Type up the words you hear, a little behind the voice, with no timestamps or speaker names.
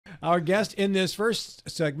Our guest in this first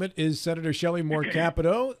segment is Senator Shelley Moore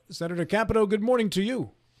Capito. Senator Capito, good morning to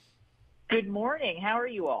you. Good morning. How are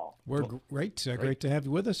you all? We're great. Great to have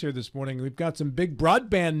you with us here this morning. We've got some big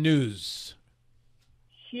broadband news.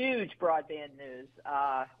 Huge broadband news.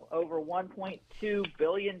 Over $1.2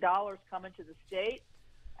 billion coming to the state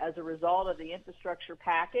as a result of the infrastructure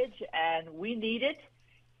package, and we need it.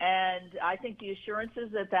 And I think the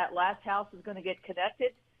assurances that last house is going to get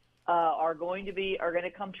connected are going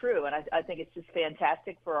to come true. And I think it's just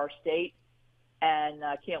fantastic for our state, and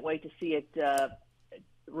I can't wait to see it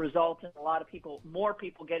result in a lot of more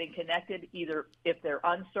people getting connected, either if they're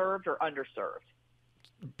unserved or underserved.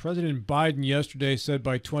 President Biden yesterday said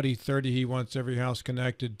by 2030 he wants every house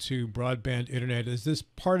connected to broadband internet. Is this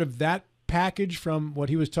part of that package from what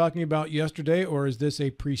he was talking about yesterday, or is this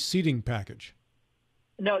a preceding package?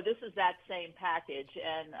 No, this is that same package.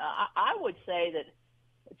 And I would say that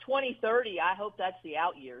 2030, I hope that's the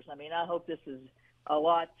out years. I mean, I hope this is a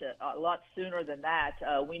lot sooner than that.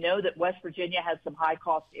 We know that West Virginia has some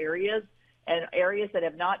high-cost areas and areas that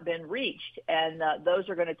have not been reached, and those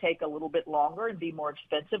are going to take a little bit longer and be more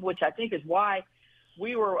expensive, which I think is why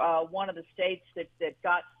we were one of the states that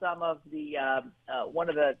got some of the one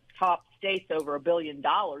of the top states over $1 billion,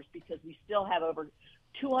 because we still have over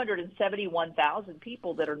 271,000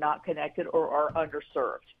 people that are not connected or are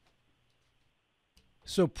underserved.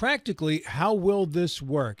 So practically, how will this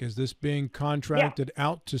work? Is this being contracted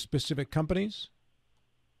out to specific companies?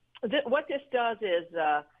 What this does is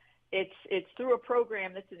it's through a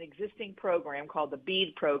program that's an existing program called the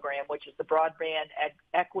BEAD program, which is the Broadband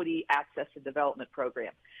Equity Access and Development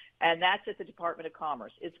Program. And that's at the Department of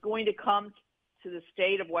Commerce. It's going to come to the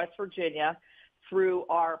state of West Virginia through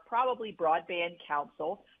our probably Broadband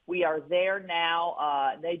Council. We are there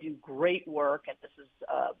now. They do great work, and this is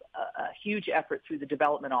a huge effort through the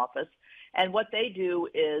Development Office. And what they do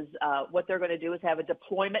is what they're going to do is have a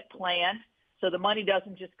deployment plan. So the money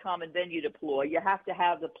doesn't just come and then you deploy. You have to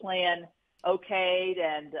have the plan okayed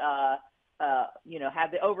and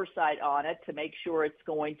have the oversight on it to make sure it's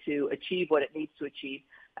going to achieve what it needs to achieve.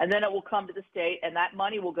 And then it will come to the state, and that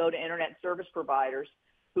money will go to internet service providers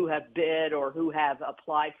who have bid or who have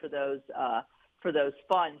applied for those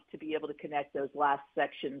funds to be able to connect those last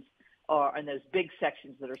sections and those big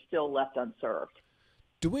sections that are still left unserved.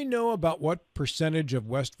 Do we know about what percentage of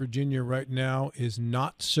West Virginia right now is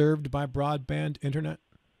not served by broadband internet?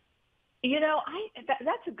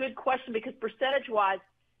 That's a good question, because percentage-wise,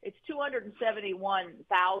 it's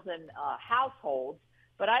 271,000 households,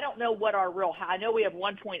 but I don't know what our real. I know we have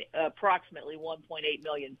approximately 1.8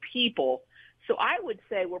 million people, so I would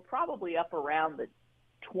say we're probably up around the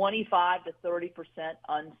 25 to 30%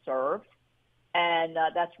 unserved. And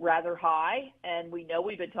that's rather high, and we know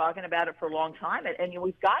we've been talking about it for a long time, and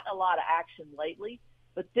we've gotten a lot of action lately.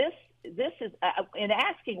 But this is in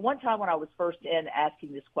asking one time when I was first in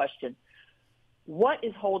asking this question, what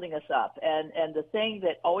is holding us up? And the thing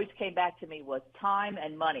that always came back to me was time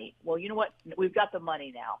and money. Well, you know what? We've got the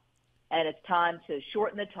money now, and it's time to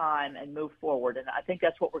shorten the time and move forward. And I think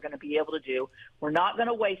that's what we're going to be able to do. We're not going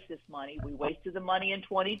to waste this money. We wasted the money in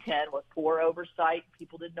 2010 with poor oversight.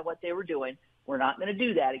 People didn't know what they were doing. We're not going to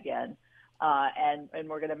do that again, and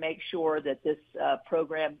we're going to make sure that this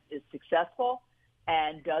program is successful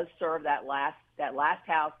and does serve that last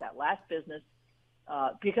house, that last business,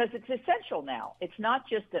 because it's essential now. It's not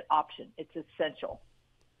just an option; it's essential.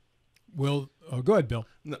 Well, go ahead, Bill.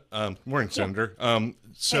 Morning, Senator. Hey,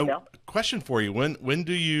 Bill. Question for you: When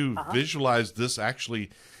do you visualize this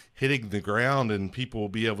actually hitting the ground and people will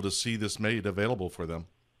be able to see this made available for them?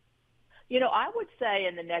 I would say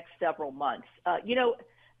in the next several months.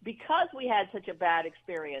 Because we had such a bad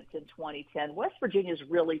experience in 2010, West Virginia is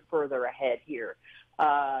really further ahead here.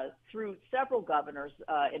 Through several governors,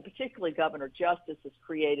 and particularly Governor Justice, has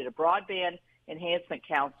created a Broadband Enhancement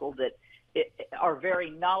Council that are very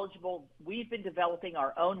knowledgeable. We've been developing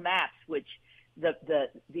our own maps, which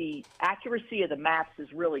the accuracy of the maps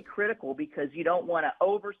is really critical, because you don't want to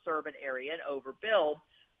overserve an area and overbuild,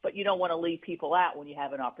 but you don't want to leave people out when you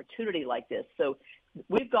have an opportunity like this. So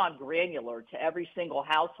we've gone granular to every single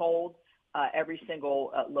household, every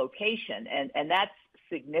single location, and that's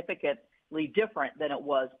significantly different than it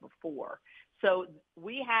was before. So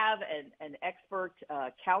we have an expert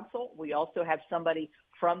council. We also have somebody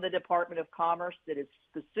from the Department of Commerce that is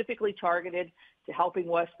specifically targeted to helping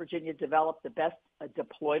West Virginia develop the best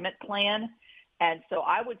deployment plan. And so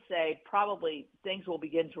I would say probably things will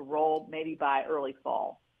begin to roll maybe by early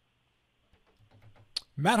fall.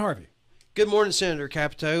 Matt Harvey. Good morning, Senator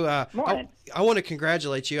Capito. Morning. I want to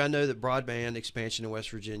congratulate you. I know that broadband expansion in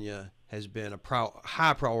West Virginia has been a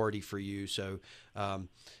high priority for you. So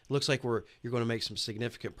looks like you're going to make some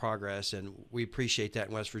significant progress, and we appreciate that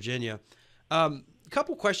in West Virginia. A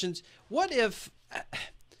couple questions. What if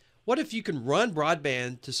you can run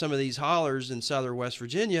broadband to some of these hollers in southern West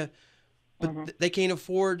Virginia, but they can't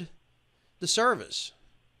afford the service?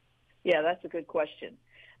 Yeah, that's a good question.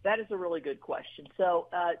 That is a really good question. So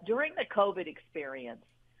during the COVID experience,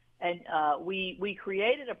 and we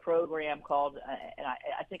created a program called, and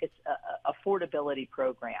I think it's a affordability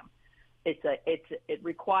program. It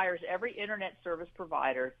requires every internet service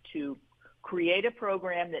provider to create a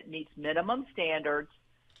program that meets minimum standards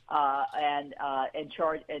and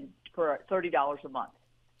charge for $30 a month,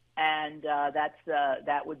 and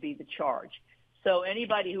that would be the charge. So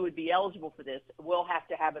anybody who would be eligible for this will have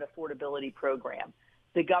to have an affordability program.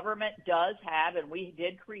 The government does have, and we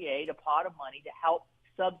did create a pot of money to help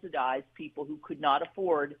subsidize people who could not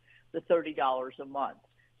afford the $30 a month.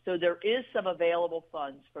 So there is some available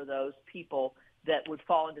funds for those people that would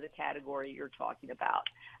fall into the category you're talking about.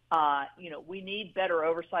 We need better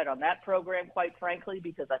oversight on that program, quite frankly,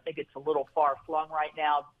 because I think it's a little far-flung right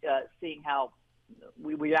now, seeing how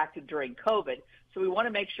we reacted during COVID. So we want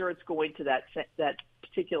to make sure it's going to that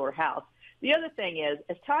particular house. The other thing is,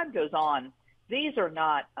 as time goes on, this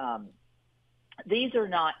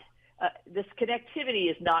connectivity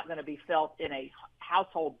is not going to be felt in a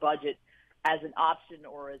household budget as an option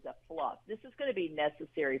or as a fluff. This is going to be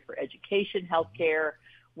necessary for education, healthcare,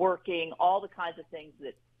 working, all the kinds of things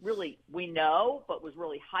that really we know, but was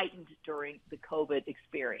really heightened during the COVID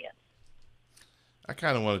experience. I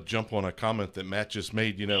kind of want to jump on a comment that Matt just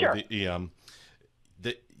made. Sure.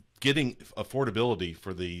 The getting affordability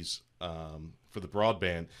for these for the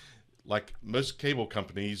broadband, like most cable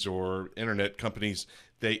companies or internet companies,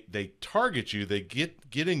 they target you. They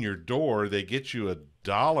get in your door. They get you a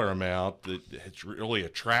dollar amount that it's really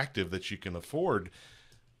attractive that you can afford.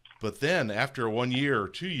 But then after 1 year or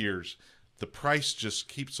 2 years, the price just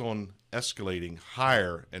keeps on escalating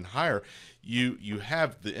higher and higher. You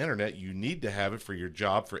have the internet. You need to have it for your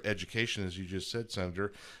job, for education, as you just said,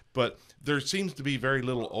 Senator. But there seems to be very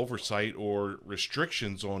little oversight or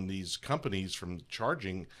restrictions on these companies from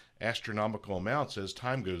charging astronomical amounts as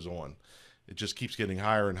time goes on. It just keeps getting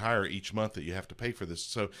higher and higher each month that you have to pay for this.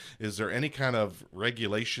 So is there any kind of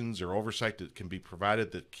regulations or oversight that can be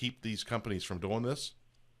provided that keep these companies from doing this?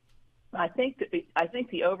 I think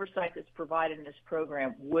the oversight that's provided in this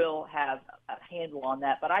program will have a handle on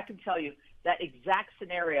that. But I can tell you that exact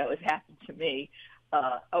scenario has happened to me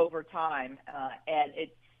over time, and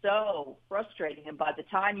it's so frustrating. And by the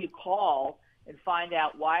time you call and find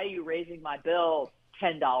out why are you raising my bill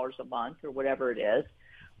 $10 a month or whatever it is,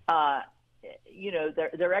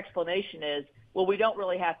 their explanation is, well, we don't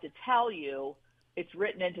really have to tell you. It's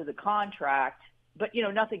written into the contract, but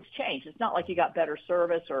nothing's changed. It's not like you got better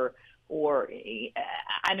service or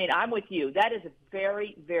I'm with you. That is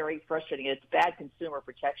very, very frustrating. It's bad consumer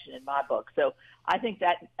protection in my book. So I think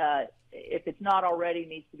that if it's not already,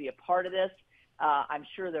 needs to be a part of this. I'm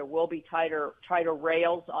sure there will be tighter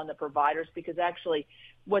rails on the providers, because actually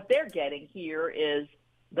what they're getting here is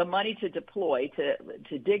the money to deploy,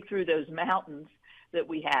 to dig through those mountains that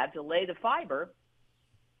we have to lay the fiber.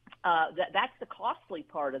 That's the costly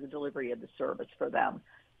part of the delivery of the service for them.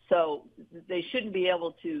 So they shouldn't be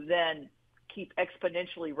able to then keep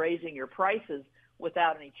exponentially raising your prices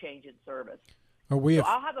without any change in service.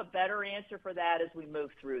 I'll have a better answer for that as we move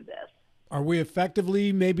through this. Are we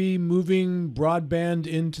effectively maybe moving broadband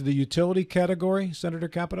into the utility category, Senator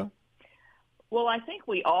Capito? Well, I think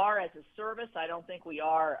we are as a service. I don't think we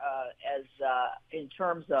are as in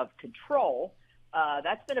terms of control.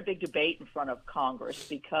 That's been a big debate in front of Congress,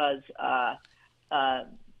 because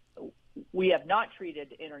we have not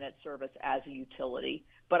treated internet service as a utility.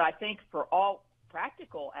 But I think for all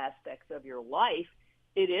practical aspects of your life,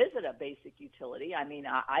 it is a basic utility. I mean,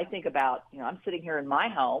 I think about, I'm sitting here in my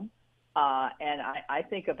home, and I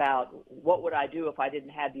think about what would I do if I didn't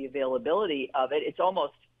have the availability of it. It's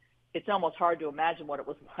almost hard to imagine what it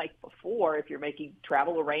was like before, if you're making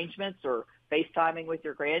travel arrangements or FaceTiming with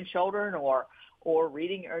your grandchildren or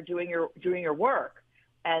reading or doing your work.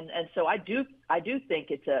 And so I do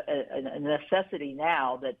think it's a necessity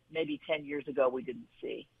now that maybe 10 years ago we didn't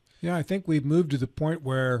see. Yeah, I think we've moved to the point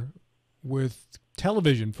where, with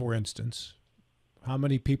television, for instance, how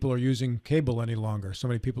many people are using cable any longer? So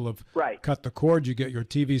many people have cut the cord. You get your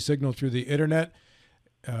TV signal through the internet.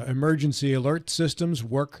 Emergency alert systems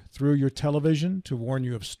work through your television to warn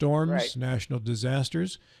you of storms, national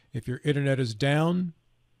disasters. If your internet is down,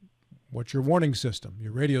 What's your warning system?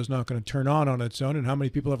 Your radio's not going to turn on its own, and how many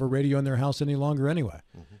people have a radio in their house any longer anyway?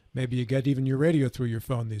 Mm-hmm. Maybe you get even your radio through your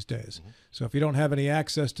phone these days. Mm-hmm. So if you don't have any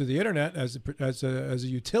access to the internet as a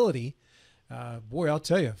utility, boy, I'll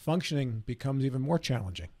tell you, functioning becomes even more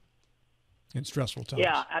challenging in stressful times.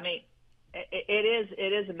 Yeah, I mean,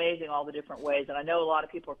 it is amazing all the different ways, and I know a lot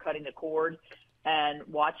of people are cutting the cord and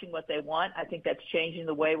watching what they want. I think that's changing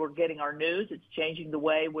the way we're getting our news. It's changing the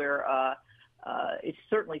way it's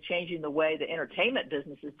certainly changing the way the entertainment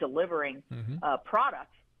business is delivering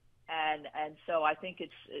product. And so I think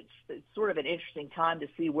it's sort of an interesting time to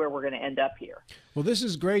see where we're going to end up here. Well, this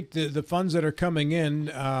is great. The funds that are coming in.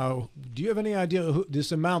 Do you have any idea who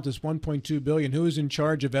this amount, this $1.2 billion? Who is in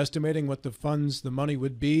charge of estimating what the money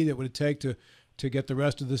would be that would take to get the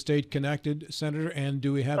rest of the state connected, Senator? And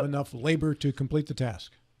do we have enough labor to complete the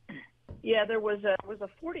task? Yeah, there was a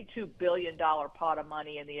 $42 billion pot of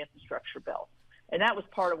money in the infrastructure bill. And that was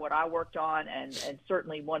part of what I worked on and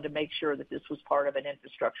certainly wanted to make sure that this was part of an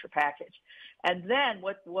infrastructure package. And then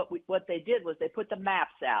what they did was they put the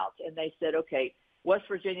maps out and they said, okay, West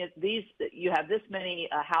Virginia, you have this many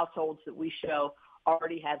households that we show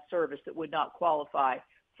already have service that would not qualify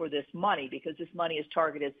for this money, because this money is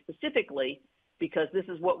targeted specifically because this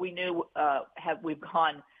is what we knew we've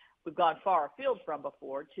gone far afield from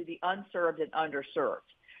before, to the unserved and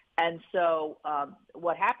underserved. And so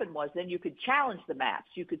what happened was then you could challenge the maps.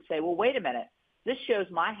 You could say, well, wait a minute, this shows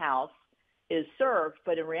my house is served,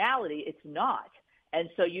 but in reality it's not. And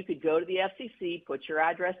so you could go to the FCC, put your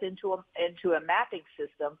address into a mapping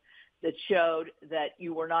system that showed that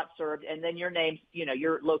you were not served, and then your name,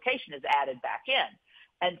 your location is added back in.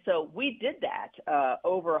 And so we did that.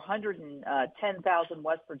 Over 110,000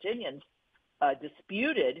 West Virginians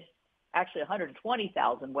disputed. Actually,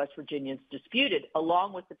 120,000 West Virginians disputed,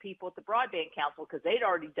 along with the people at the Broadband Council, because they'd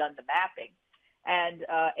already done the mapping. And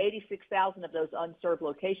 86,000 of those unserved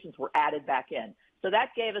locations were added back in. So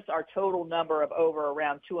that gave us our total number of over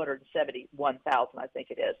around 271,000, I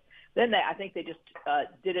think it is. Then I think they just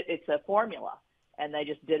did it. It's a formula, and they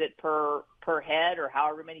just did it per head or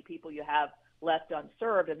however many people you have left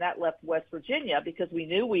unserved, and that left West Virginia, because we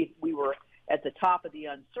knew we were at the top of the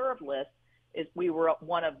unserved list. We were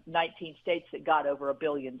one of 19 states that got over $1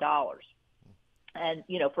 billion. And,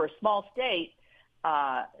 for a small state,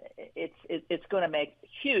 it's going to make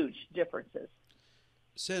huge differences.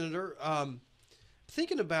 Senator,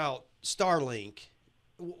 thinking about Starlink,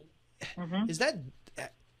 is that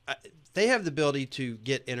they have the ability to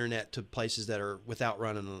get internet to places that are without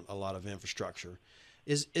running a lot of infrastructure.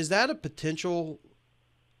 Is that a potential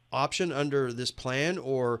option under this plan,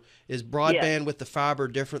 or is broadband with the fiber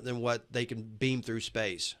different than what they can beam through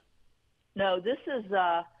space? No, this is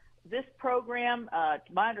this program, to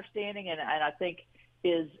my understanding, and I think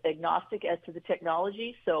is agnostic as to the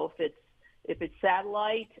technology. So if it's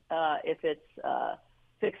satellite, if it's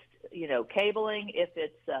fixed, cabling, if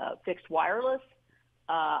it's fixed wireless,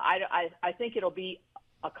 I think it'll be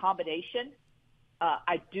a combination.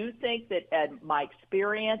 I do think that my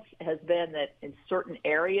experience has been that in certain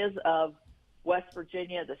areas of West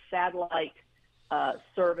Virginia, the satellite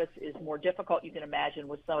service is more difficult. You can imagine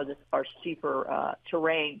with some of our steeper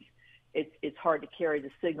terrains, it's hard to carry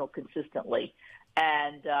the signal consistently.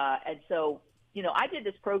 And so, I did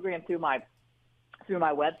this program through my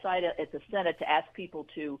website at the Senate to ask people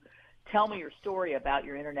to tell me your story about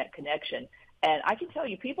your internet connection. And I can tell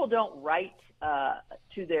you, people don't write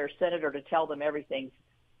to their senator to tell them everything's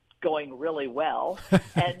going really well.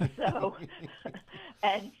 And so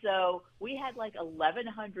we had like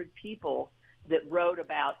 1,100 people that wrote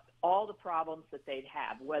about all the problems that they'd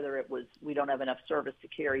have, whether it was we don't have enough service to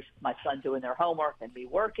carry my son doing their homework and me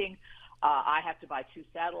working. I have to buy 2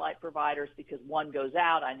 satellite providers because one goes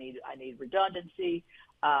out. I need redundancy.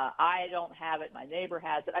 I don't have it. My neighbor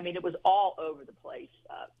has it. I mean, it was all over the place.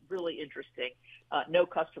 Really interesting. No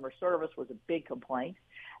customer service was a big complaint.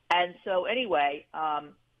 And so anyway, I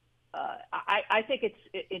think it's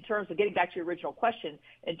in terms of getting back to your original question,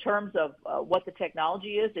 in terms of what the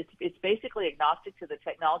technology is, it's basically agnostic to the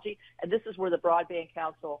technology. And this is where the Broadband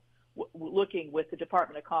Council, looking with the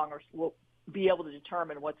Department of Commerce, will be able to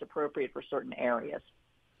determine what's appropriate for certain areas.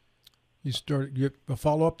 You have a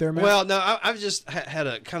follow-up there, Matt? Well, no, I've just had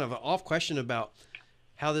a kind of an off question about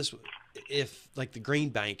how this, if like the Green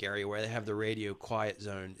Bank area where they have the radio quiet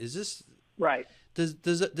zone, is this right? Did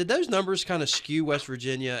those numbers kind of skew West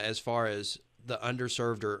Virginia as far as the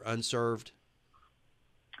underserved or unserved?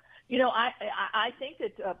 I think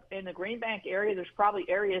that in the Green Bank area, there's probably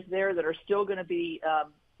areas there that are still going to be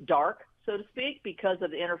dark, so to speak, because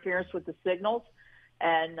of the interference with the signals.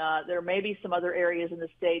 And there may be some other areas in the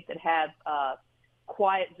state that have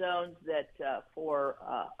quiet zones that for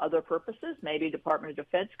other purposes, maybe Department of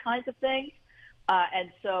Defense kinds of things. And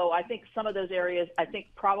so I think some of those areas, I think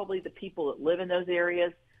probably the people that live in those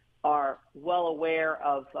areas are well aware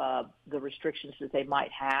of the restrictions that they might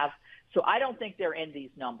have. So I don't think they're in these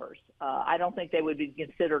numbers. I don't think they would be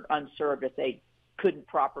considered unserved if they couldn't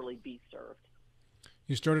properly be served.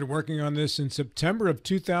 You started working on this in September of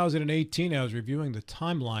 2018. I was reviewing the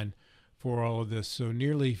timeline for all of this, so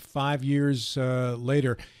nearly 5 years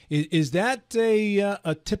later. Is that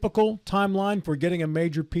a typical timeline for getting a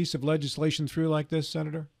major piece of legislation through like this,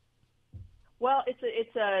 Senator? Well,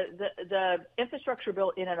 the infrastructure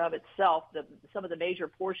bill in and of itself, some of the major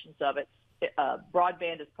portions of it,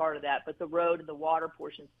 broadband is part of that, but the road and the water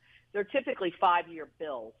portions, they're typically 5-year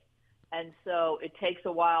bills. And so it takes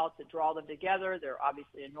a while to draw them together. There are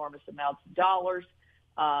obviously enormous amounts of dollars.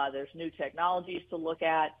 There's new technologies to look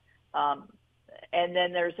at. And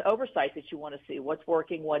then there's oversight that you want to see. What's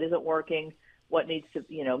working, what isn't working, what needs to,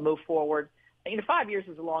 move forward. 5 years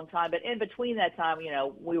is a long time, but in between that time,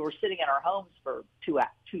 we were sitting in our homes for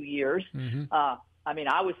 2 years. Mm-hmm.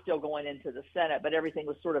 I was still going into the Senate, but everything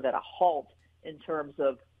was sort of at a halt in terms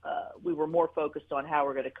of we were more focused on how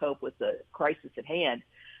we're going to cope with the crisis at hand.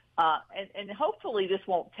 And hopefully this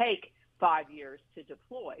won't take 5 years to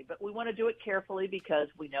deploy, but we want to do it carefully because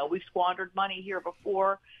we know we've squandered money here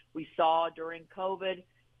before. We saw during COVID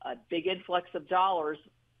a big influx of dollars.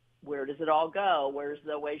 Where does it all go? Where's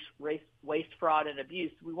the waste, fraud, and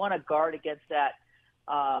abuse? We want to guard against that,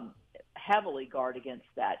 heavily guard against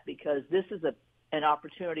that, because this is an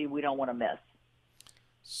opportunity we don't want to miss.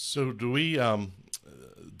 So do we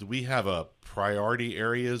have a priority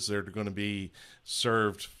areas that are going to be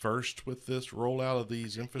served first with this rollout of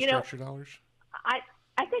these infrastructure dollars?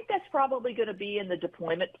 I think that's probably going to be in the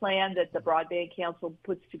deployment plan that the Broadband Council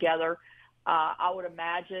puts together. I would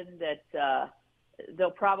imagine that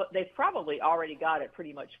they've probably already got it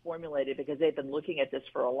pretty much formulated because they've been looking at this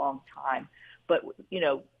for a long time. But,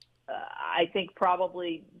 I think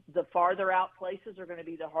probably the farther out places are going to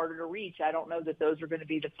be the harder to reach. I don't know that those are going to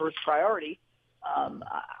be the first priority.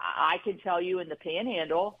 I can tell you in the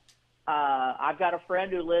Panhandle, I've got a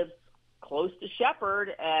friend who lives close to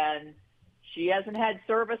Shepherd, and she hasn't had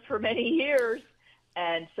service for many years.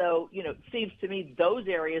 And so, it seems to me those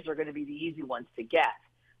areas are going to be the easy ones to get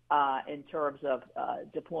in terms of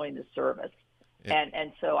deploying the service. Yeah.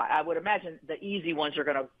 And so I would imagine the easy ones are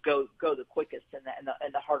going to go the quickest, and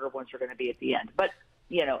the harder ones are going to be at the end. But,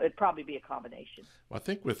 it'd probably be a combination. Well, I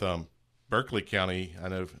think with Berkeley County, I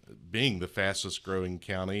know, being the fastest growing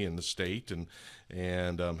county in the state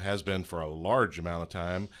and has been for a large amount of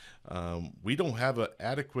time, we don't have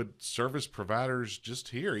adequate service providers just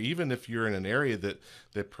here. Even if you're in an area that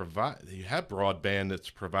you have broadband that's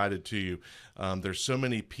provided to you, there's so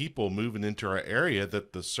many people moving into our area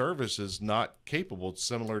that the service is not capable. It's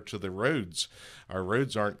similar to the roads. Our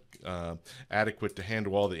roads aren't adequate to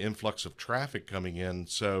handle all the influx of traffic coming in.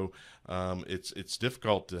 So it's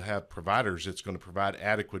difficult to have providers that's going to provide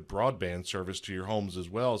adequate broadband service to your homes as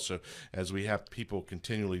well. So as we have people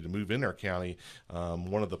continually to move in our county,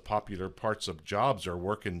 one of the popular parts of jobs are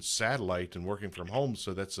working satellite and working from home.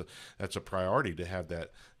 So that's a priority to have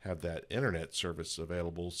that internet service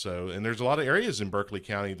available. So, and there's a lot of areas in Berkeley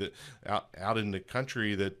County that out in the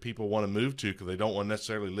country that people want to move to because they don't want to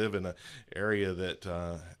necessarily live in an area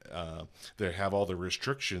that they have all the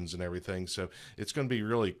restrictions and everything. So it's going to be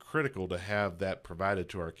really critical to have that provided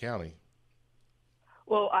to our county.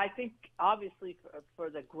 Well, I think obviously for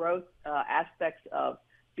the growth aspects of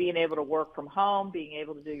being able to work from home, being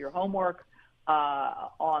able to do your homework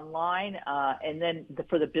online, and then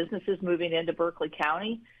for the businesses moving into Berkeley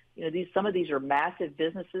County, some of these are massive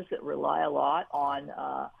businesses that rely a lot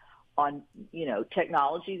on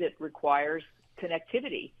technology that requires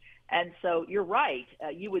connectivity. And so you're right.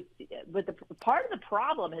 But the part of the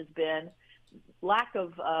problem has been lack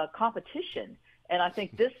of competition, and I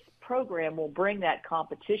think this program will bring that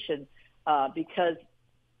competition because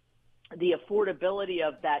the affordability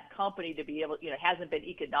of that company to be able, hasn't been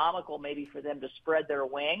economical maybe for them to spread their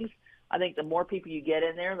wings. I think the more people you get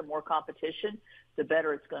in there, the more competition, the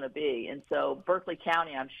better it's going to be. And so Berkeley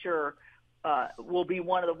County, I'm sure, will be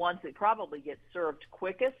one of the ones that probably gets served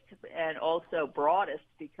quickest and also broadest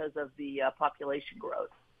because of the population growth.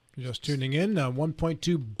 Just tuning in,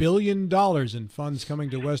 $1.2 billion in funds coming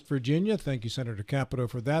to West Virginia. Thank you, Senator Capito,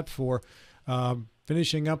 for that, for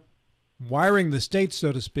finishing up wiring the state,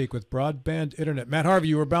 so to speak, with broadband internet. Matt Harvey,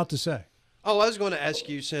 you were about to say. Oh, I was going to ask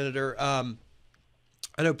you, Senator.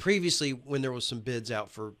 I know previously when there was some bids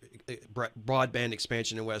out for broadband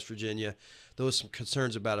expansion in West Virginia, there was some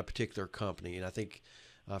concerns about a particular company, and I think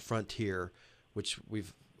Frontier. which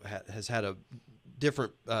has had a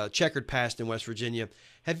different checkered past in West Virginia.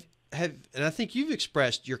 And I think you've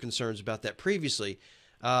expressed your concerns about that previously.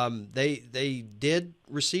 They did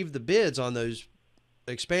receive the bids on those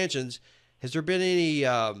expansions. Has there been any?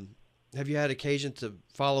 Have you had occasion to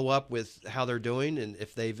follow up with how they're doing and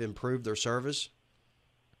if they've improved their service?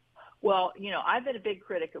 Well, I've been a big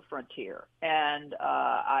critic of Frontier, and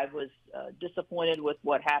I was disappointed with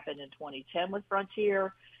what happened in 2010 with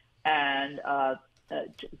Frontier. And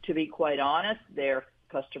to be quite honest, their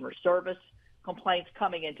customer service complaints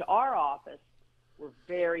coming into our office were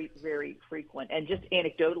very, very frequent. And just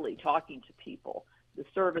anecdotally talking to people, the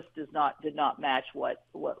service did not match what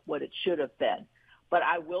it should have been. But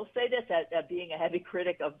I will say this, as being a heavy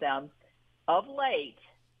critic of them, of late,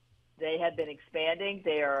 they have been expanding.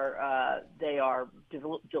 They are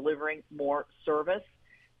delivering more service,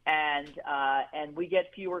 and we get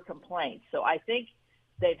fewer complaints. So I think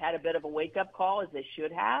they've had a bit of a wake-up call, as they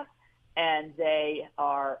should have, and they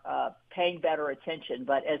are paying better attention.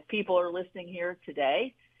 But as people are listening here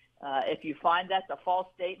today, if you find that's a false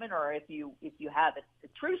statement, or if you have a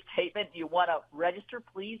true statement, you want to register,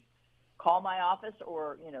 please call my office,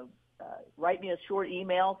 or write me a short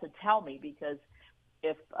email to tell me, because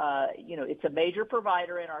if it's a major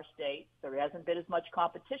provider in our state, there hasn't been as much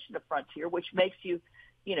competition to Frontier, which makes you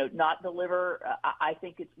not deliver. I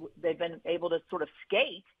think they've been able to sort of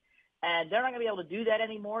skate, and they're not going to be able to do that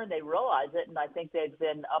anymore, and they realize it. And I think they've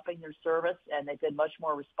been upping their service, and they've been much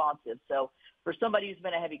more responsive. So for somebody who's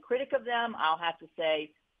been a heavy critic of them, I'll have to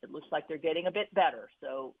say it looks like they're getting a bit better.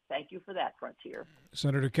 So thank you for that, Frontier.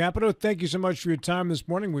 Senator Capito, thank you so much for your time this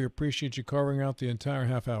morning. We appreciate you carving out the entire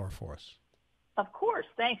half hour for us. Of course.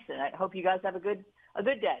 Thanks. And I hope you guys have a good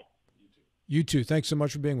day. You too. Thanks so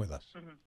much for being with us. Mm-hmm.